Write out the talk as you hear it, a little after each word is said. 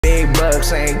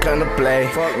jokes, I ain't gonna play.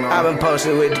 Fuck no. I've been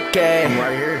posted with the K. I'm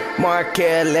right here.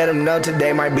 Marquette, let them know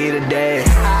today might be the day.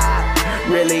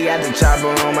 Really got the chopper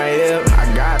on my hip.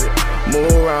 I got it.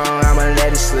 Move wrong, I'ma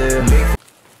let it slip.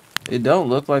 It don't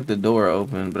look like the door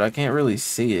opened, but I can't really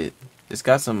see it. It's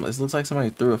got some. It looks like somebody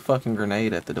threw a fucking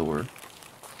grenade at the door.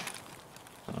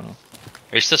 Oh.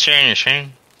 Are you still sharing your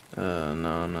screen?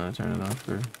 No, no, turn it off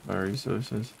for our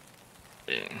resources.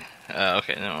 Yeah.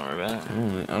 Okay, don't worry about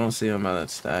it. I don't see them by that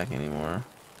stack anymore.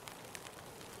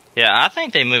 Yeah, I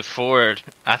think they moved forward.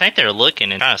 I think they're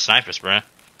looking and trying to snipe us, bro.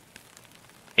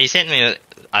 He sent me.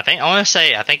 I want to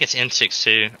say. I think it's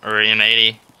M62 or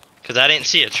M80, because I didn't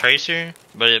see a tracer,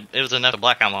 but it was enough to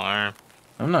black out my arm.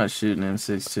 I'm not shooting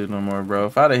M62 no more, bro.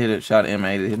 If I'd have shot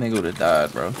M80, the nigga would have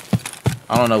died, bro.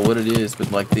 I don't know what it is,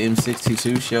 but like the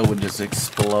M62 shell would just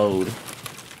explode.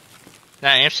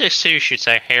 Now M62 shoots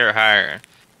a hair higher,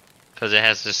 because it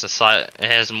has just a slight. It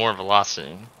has more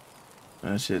velocity.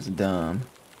 That shit's dumb.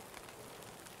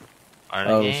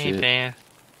 Oh shit! Fan.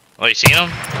 Oh, you seen him?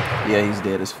 Yeah, he's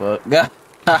dead as fuck.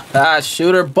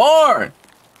 Shooter born.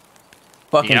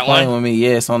 Fucking playing with me.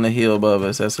 Yes, on the hill above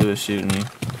us. That's who was shooting me.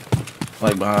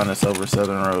 Like behind us over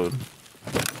Southern Road.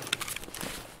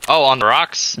 Oh, on the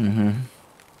rocks? Mm-hmm.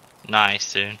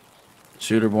 Nice, dude.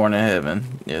 Shooter born in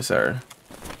heaven. Yes, sir.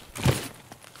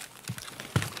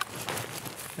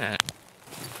 Yeah.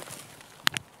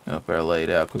 Up there laid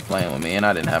out, quit playing with me, and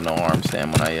I didn't have no arm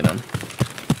stand when I hit him.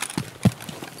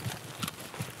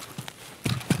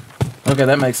 Okay,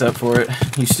 that makes up for it.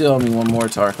 You still owe me one more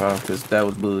Tarkov, because that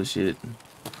was bullshit.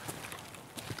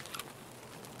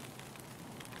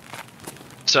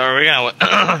 So are we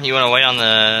gonna? You want to wait on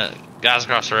the guys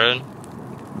across the road?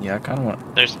 Yeah, I kind of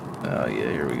want. There's. Oh yeah,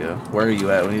 here we go. Where are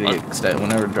you at? We need to get stat.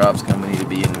 Whenever drops come, we need to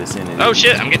be in the vicinity. Oh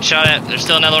shit! I'm getting shot at. There's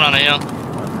still another one on the hill.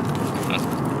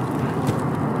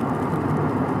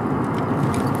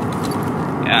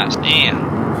 Gosh damn.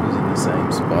 He's in the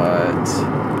same spot.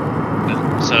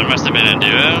 So there must have been a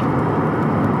duo.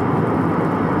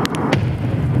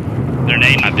 They're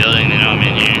nading my building. They know I'm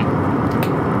in here.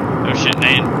 Oh shit!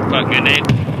 Nade. Fuck good nade.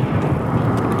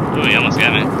 Ooh, he almost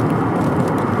got me.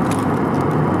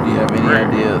 Do you have any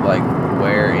idea, like,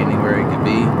 where, anywhere it could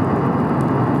be?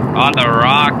 On the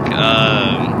rock,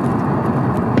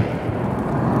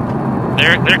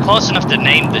 they're close enough to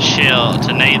name the shell,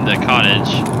 to name the cottage.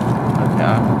 Okay,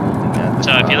 I'm looking at the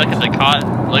So if you look at the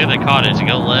cottage,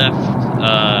 go left,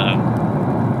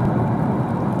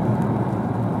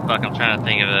 fuck, I'm trying to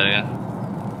think of it.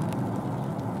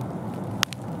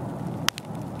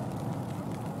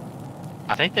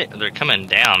 I think they're coming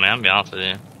down, man, I'll be honest with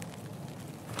you.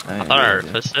 I thought I heard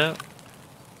footsteps.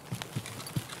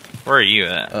 Where are you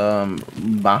at?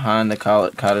 Behind the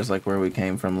cottage, like where we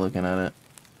came from, looking at it.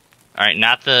 Alright,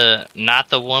 not the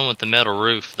one with the metal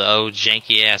roof, the old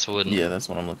janky ass wooden. Yeah, that's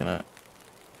what I'm looking at.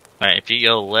 Alright, if you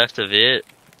go left of it,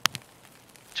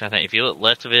 I'm trying to think, if you look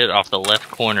left of it off the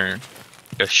left corner,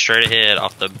 go straight ahead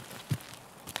off the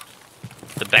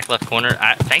back left corner.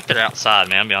 I think they're outside,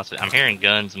 man. I'll be honest with you. I'm hearing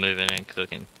guns moving and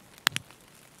cooking.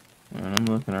 Man, I'm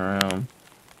looking around.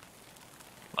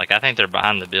 Like, I think they're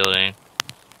behind the building.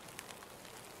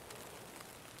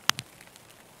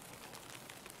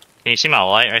 Can you see my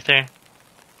light right there?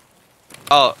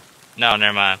 Oh, no,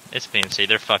 never mind. It's BMC.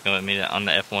 They're fucking with me on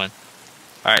the F1.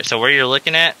 Alright, so where you're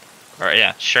looking at, or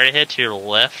yeah, straight ahead to your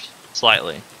left,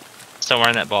 slightly. Somewhere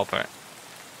in that ballpark.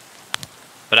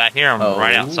 But I hear them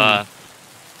right outside.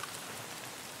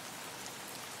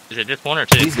 Is it just one or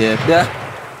two? He's dead. Yeah.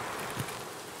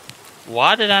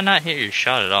 Why did I not hear your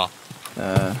shot at all?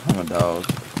 I'm a dog.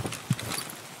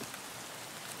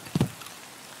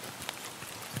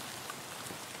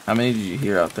 How many did you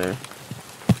hear out there?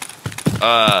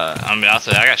 I mean, I'll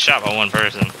say I got shot by one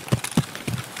person.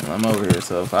 Well, I'm over here,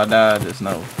 so if I die, just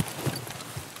know.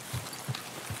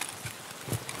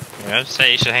 Yeah, I'd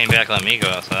say you should hang back, let me go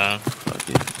outside. Fuck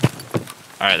it.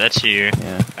 Alright, that's you.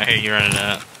 Yeah. I hear you running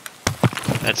up.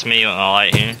 That's me with my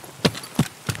light here.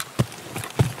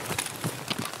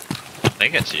 I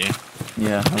think that's you.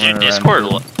 Yeah. Your Discord.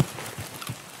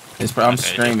 I'm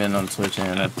streaming on Twitch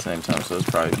and at the same time, so it's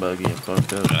probably buggy and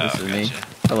fucked up. This is me.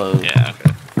 Hello. Yeah,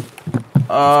 okay.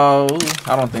 Oh,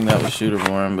 I don't think that was Shooter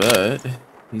Born, but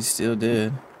he's still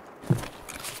dead.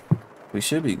 We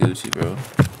should be Gucci, bro.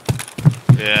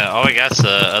 Yeah, all we got's the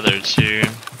other two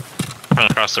from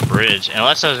across the bridge.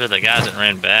 Unless those are the guys that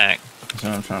ran back. That's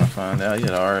what I'm trying to find out. He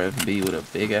had an RFB with a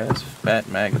big ass fat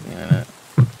magazine in it.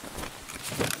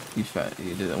 You fat?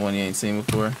 You did that one you ain't seen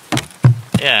before?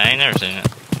 Yeah, I ain't never seen it.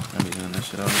 I be doing this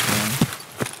shit all the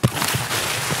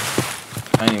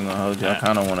time. I ain't even gonna hold you. I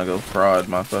kind of want to go fraud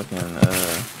my fucking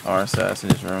R-Sass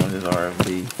and just run with his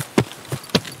RFB.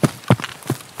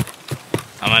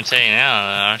 I'm gonna tell you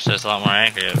now, the RSA's a lot more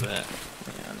accurate, but...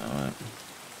 Yeah, I know it.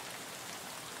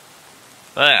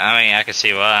 But, I mean, I can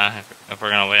see why, if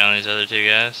we're gonna wait on these other two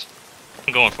guys.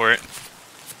 I'm going for it.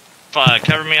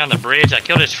 Cover me on the bridge. I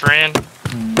killed his friend.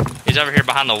 He's over here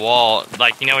behind the wall.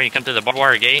 Like, you know when you come through the barbed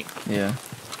wire gate? Yeah.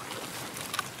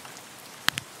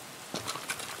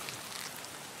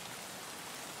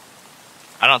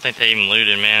 I don't think they even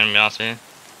looted, man, to be honest with you.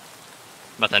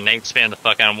 But the nade spam the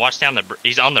fuck out of him. Watch down the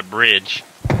he's on the bridge.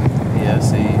 Yeah,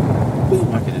 see.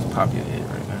 Boom. I could just pop your head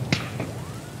right now.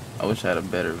 I wish I had a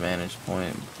better vantage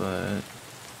point, but...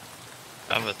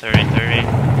 I have a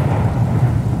 30-30.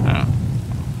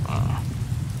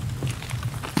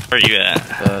 Where are you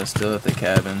at? Still at the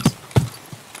cabins.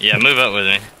 Yeah, move up with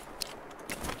me.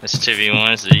 This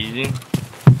 2v1 is easy.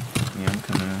 Yeah, I'm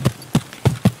coming in.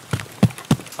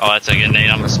 Oh, that's a good nade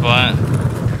on the spot.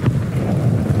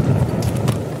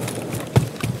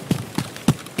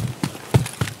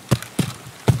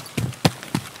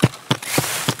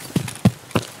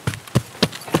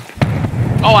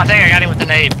 Oh, I think I got him with the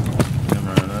nade.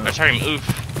 I just heard him oof.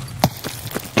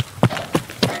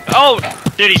 Oh,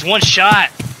 dude, he's one shot.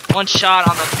 One shot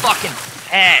on the fucking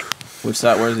head. Which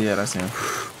side? Where's he at? I see him.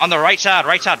 On the right side,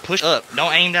 push up.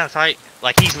 Don't aim down sight.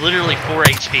 Like, he's literally 4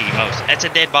 HP most. That's a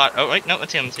dead bot. Oh, wait, no,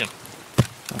 that's him,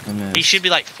 He should be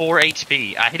like 4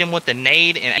 HP. I hit him with the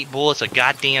nade and 8 bullets of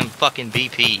goddamn fucking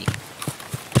BP.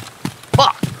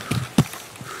 Fuck!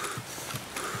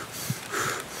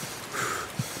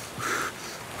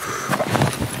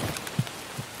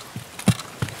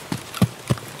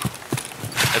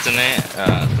 That's a nade?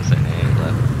 That's a nade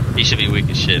left. He should be weak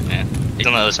as shit, man. He's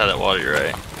on the other side of that wall, you're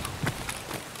right.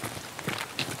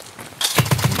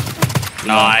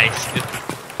 Nice.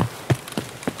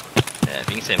 Yeah, if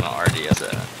you can save my RDS,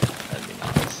 that'd be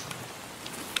nice.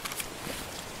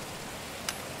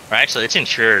 Or actually, it's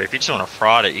insured. If you just want to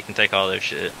fraud it, you can take all their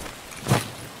shit.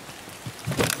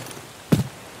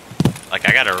 Like,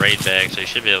 I got a raid bag, so you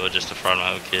should be able just to fraud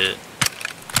my whole kit.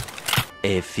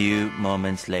 A few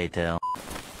moments later.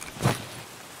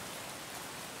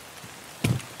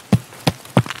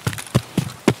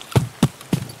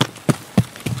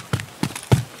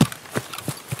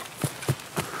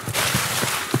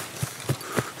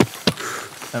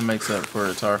 That makes up for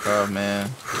the Tarkov, man.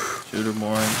 Shooter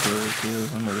more and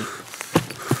kills. I'm with it.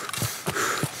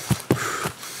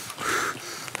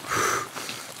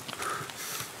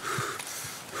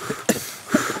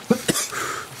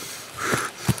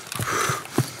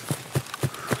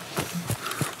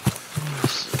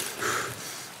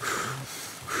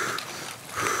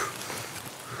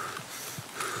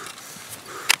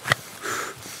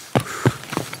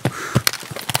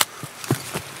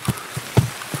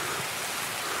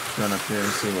 Run up here and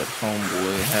see what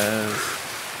Homeboy has.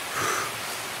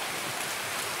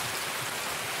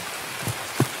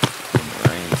 The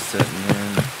rain's setting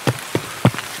in.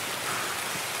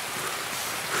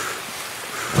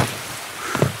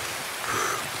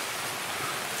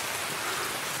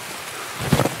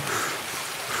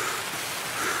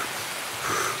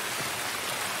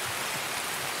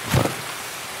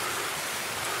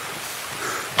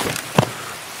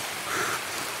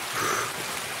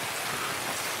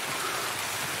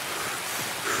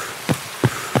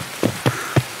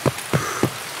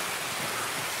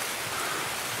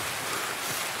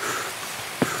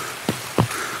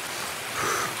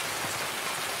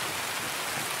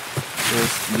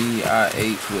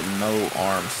 BIH with no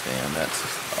arm stand. That's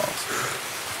just awesome.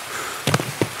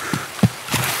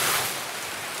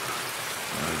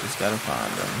 And we just gotta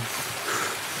find them.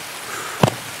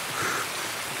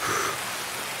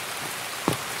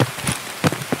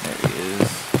 There he is.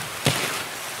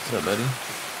 What's up, buddy?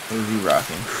 Who's he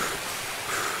rocking?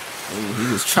 Ooh, he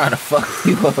was trying to fuck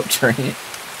you up, Trent.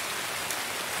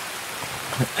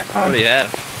 What do you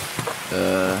have?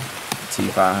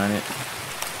 T500.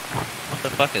 What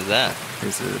the fuck is that?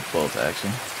 This is bolt action.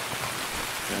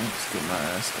 Okay, let's get my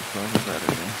ass to cover better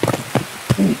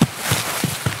then.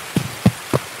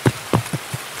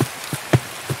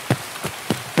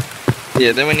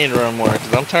 Yeah, then we need to run more,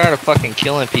 because I'm tired of fucking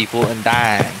killing people and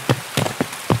dying.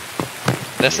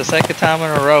 That's the second time in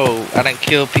a row I didn't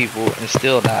kill people and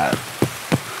still died.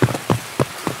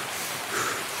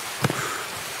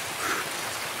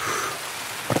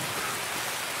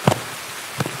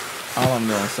 All I'm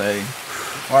gonna say,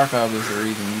 Tarkov is the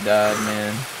reason you died,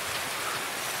 man.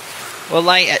 Well,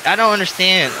 like, I don't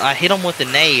understand. I hit him with the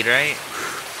nade, right?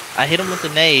 I hit him with the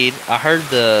nade. I heard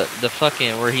the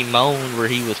fucking, where he moaned, where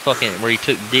he was fucking, where he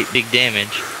took big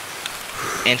damage.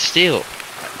 And still,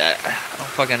 I don't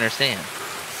fucking understand.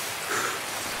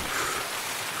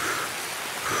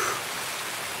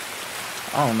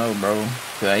 I don't know, bro.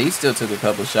 He still took a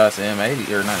couple shots at M80,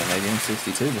 or not M80,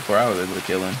 M62 before I was able to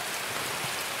kill him.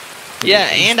 Yeah,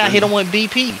 and I hit him with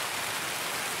BP.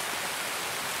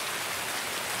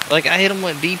 Like, I hit him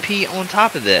with BP on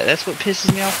top of that. That's what pisses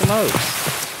me off the most.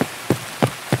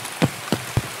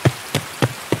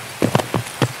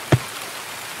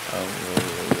 Oh,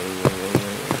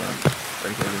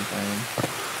 break everything.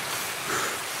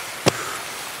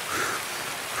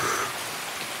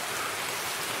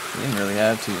 Didn't really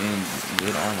have any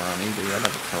good armor on either. I had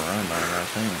like a Karun armor, I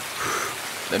think.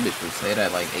 That bitch was hit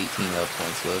at like 18 health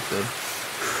points left though.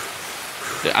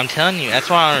 Dude, I'm telling you, that's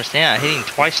why I don't understand. I hit him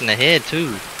twice in the head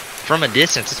too. From a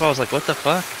distance. That's why I was like, what the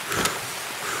fuck?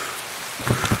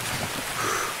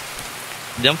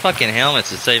 Them fucking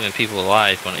helmets is saving people's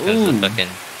life when it comes to fucking...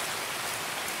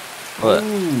 What?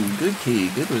 Ooh, good key.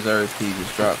 Good reserve key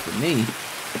just dropped for me.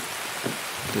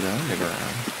 To the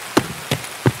underground.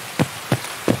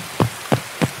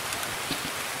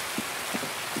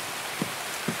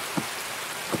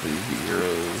 Please be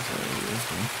heroes.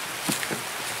 Excuse me.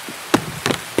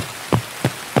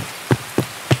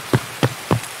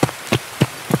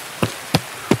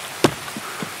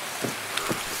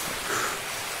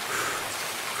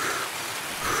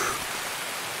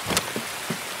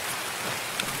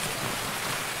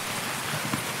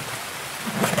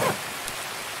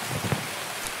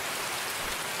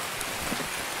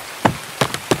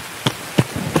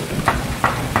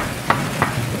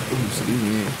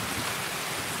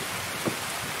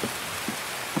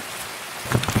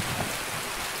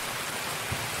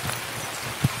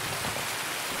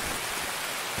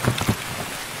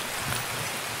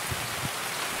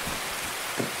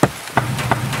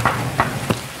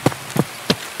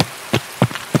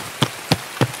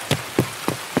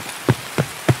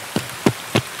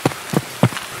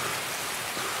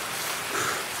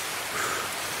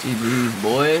 2Gs,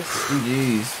 boys.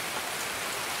 2Gs.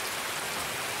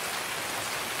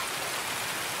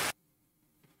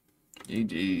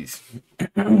 GG's.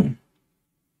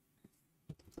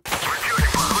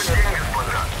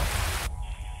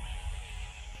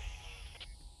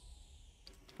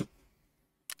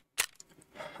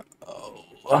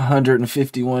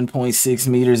 151.6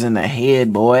 meters in the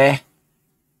head, boy.